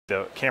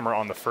the camera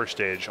on the first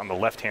stage on the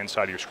left-hand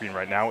side of your screen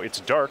right now.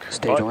 It's dark,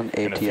 Stage but 1,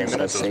 in a few ATS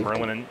minutes, those safety.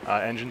 Merlin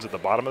engines at the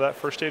bottom of that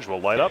first stage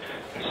will light up,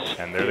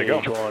 and there they go.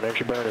 Stage 1,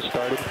 entry burn has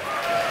started.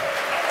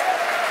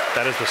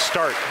 That is the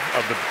start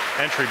of the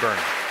entry burn.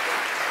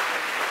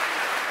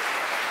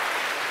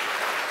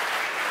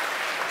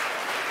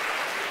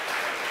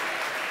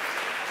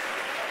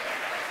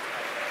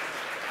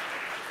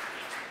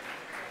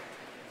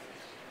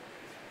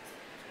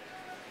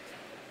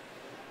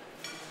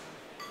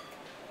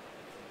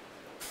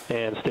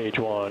 And stage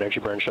 1,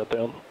 entry burn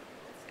shutdown.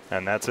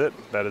 And that's it.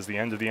 That is the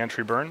end of the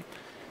entry burn.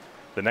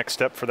 The next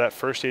step for that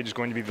first stage is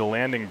going to be the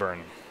landing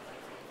burn.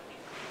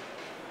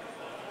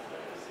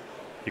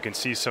 You can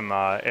see some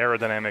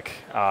aerodynamic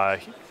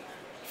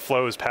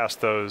flows past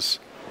those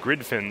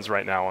grid fins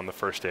right now on the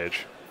first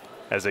stage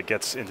as it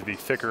gets into the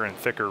thicker and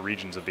thicker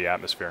regions of the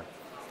atmosphere.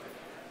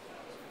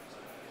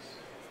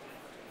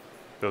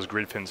 Those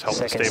grid fins help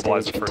to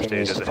stabilize the first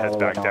stage as it heads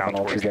back down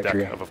towards the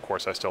deck of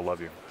Course I Still Love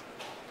You.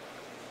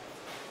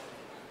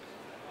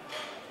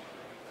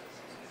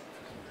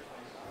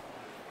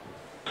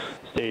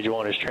 Stage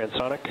 1 is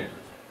transonic.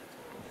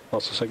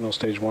 Also signal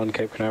stage 1,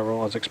 Cape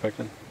Canaveral as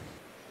expected.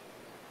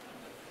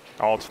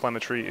 All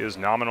telemetry is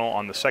nominal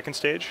on the second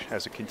stage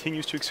as it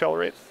continues to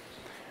accelerate.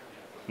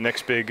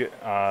 Next big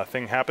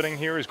thing happening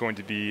here is going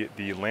to be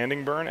the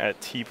landing burn at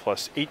T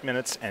plus 8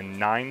 minutes and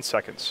 9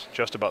 seconds,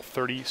 just about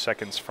 30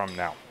 seconds from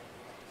now.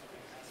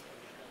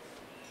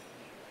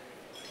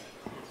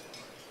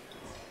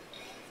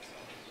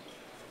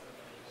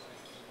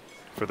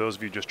 For those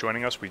of you just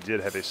joining us, we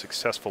did have a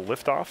successful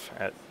liftoff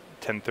at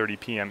 10:30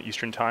 p.m.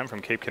 Eastern Time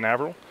from Cape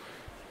Canaveral.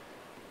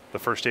 The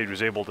first stage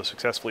was able to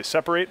successfully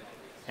separate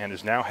and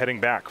is now heading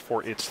back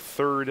for its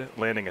third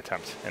landing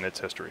attempt in its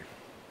history.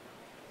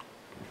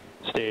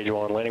 Stage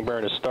 1, landing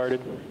burn has started.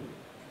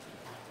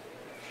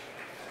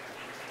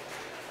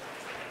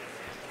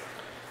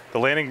 The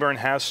landing burn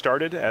has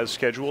started as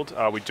scheduled.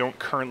 We don't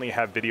currently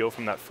have video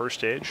from that first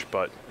stage,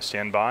 but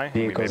stand by.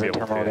 We may be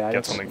able to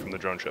get something from the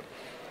drone ship.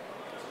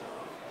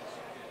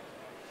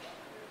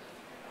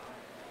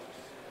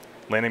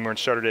 Landing burn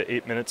started at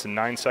 8 minutes and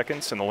 9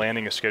 seconds, and the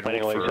landing is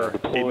scheduled for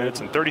 8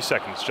 minutes and 30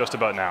 seconds, just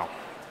about now.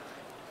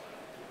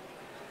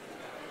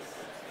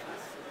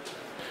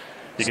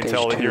 You can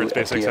tell here at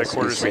SpaceX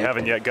headquarters we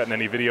haven't yet gotten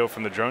any video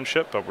from the drone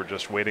ship, but we're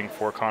just waiting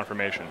for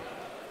confirmation.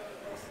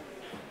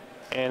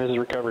 And this is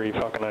recovery.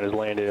 Falcon 9 has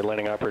landed.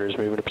 Landing operators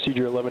moving to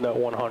procedure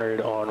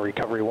 11.100 on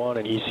recovery 1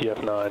 and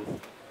ECF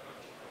 9.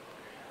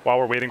 While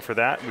we're waiting for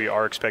that, we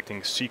are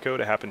expecting SECO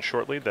to happen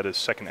shortly. That is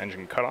second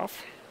engine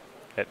cutoff.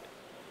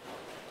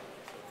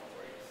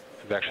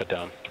 Back shut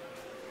down.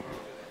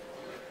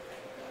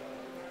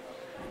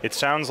 It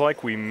sounds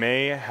like we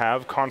may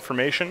have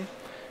confirmation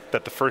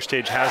that the first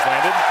stage has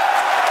landed.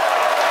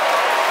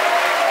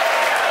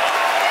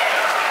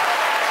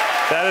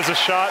 That is a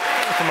shot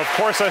from Of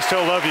Course I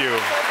Still Love You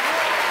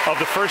of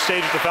the first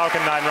stage of the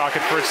Falcon 9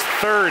 rocket for its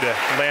third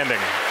landing.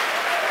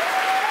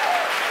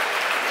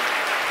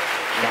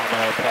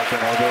 Nominal parking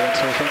orbit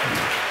insertion.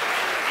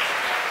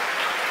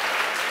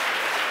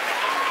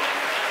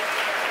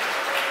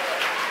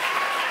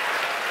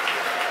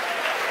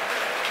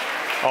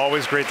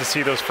 Always great to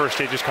see those first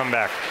stages come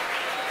back.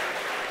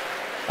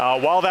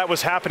 While that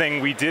was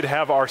happening, we did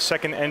have our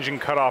second engine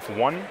cutoff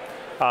 1.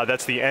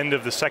 That's the end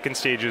of the second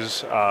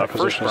stage's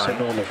first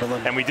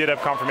burn. And we did have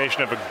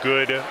confirmation of a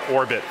good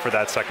orbit for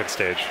that second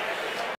stage.